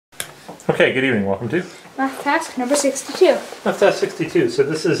Okay, good evening. Welcome to Math task number 62. MathTask62. So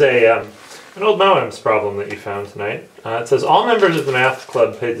this is an old Moem's problem that you found tonight. It says all members of the math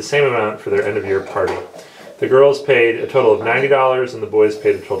club paid the same amount for their end-of-year party. The girls paid a total of $90 and the boys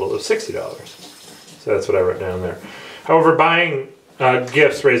paid a total of $60. So that's what I wrote down there. However, buying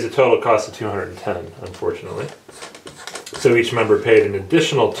gifts raised a total cost of $210, unfortunately. So each member paid an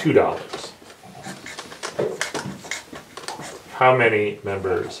additional $2. How many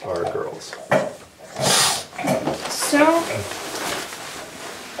members are girls? So,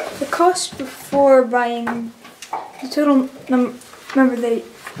 the cost before buying, the total number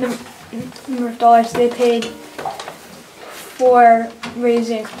of dollars they paid for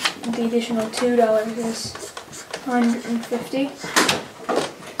raising the additional $2 is $150.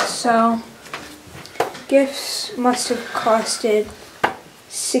 So, gifts must have costed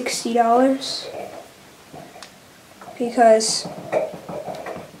 $60 because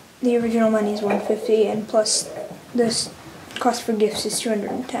the original money is $150 and plus this cost for gifts is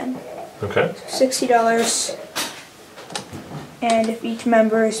 $210. Okay. So $60, and if each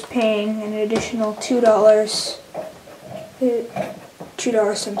member is paying an additional $2,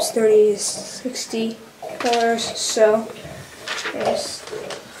 $2 times 30 is $60. So there's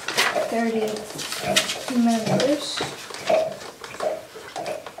 30 members.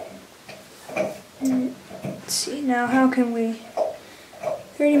 Let's see, now how can we,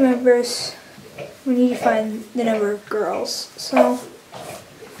 30 members, we need to find the number of girls. So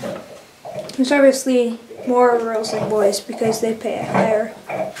there's obviously more girls than boys because they pay a higher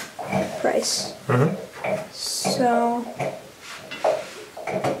price. So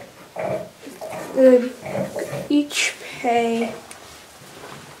they each pay,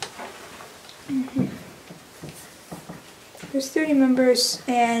 there's 30 members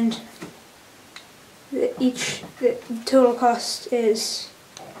and the total cost is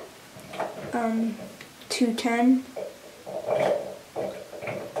 $210.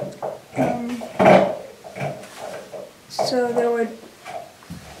 So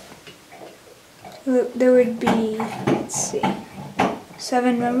there would be, let's see,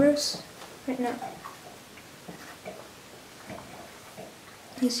 7 members right now.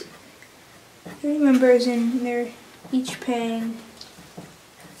 There's 30 members and they're each paying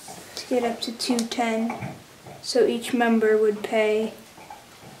to get up to $210. So each member would pay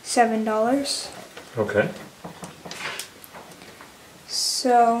 $7. Okay.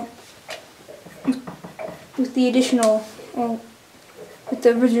 So with the additional, with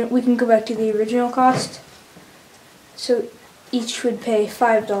the original, we can go back to the original cost. So each would pay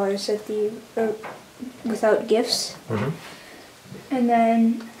 $5 at the without gifts. And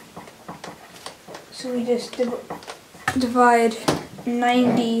then so we just divide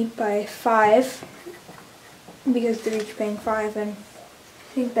 90 by 5 because they're each paying 5, and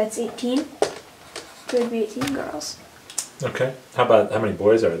I think that's 18. So it would be 18 girls. Okay. How many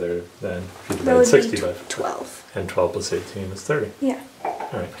boys are there then? If you That would 60 be by 12. And 12 plus 18 is 30. Yeah.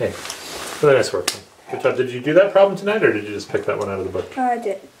 Alright, hey. Really nice work. Good job. Did you do that problem tonight or did you just pick that one out of the book? I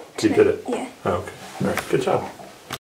did. You did it? Yeah. Oh, okay. Alright, good job.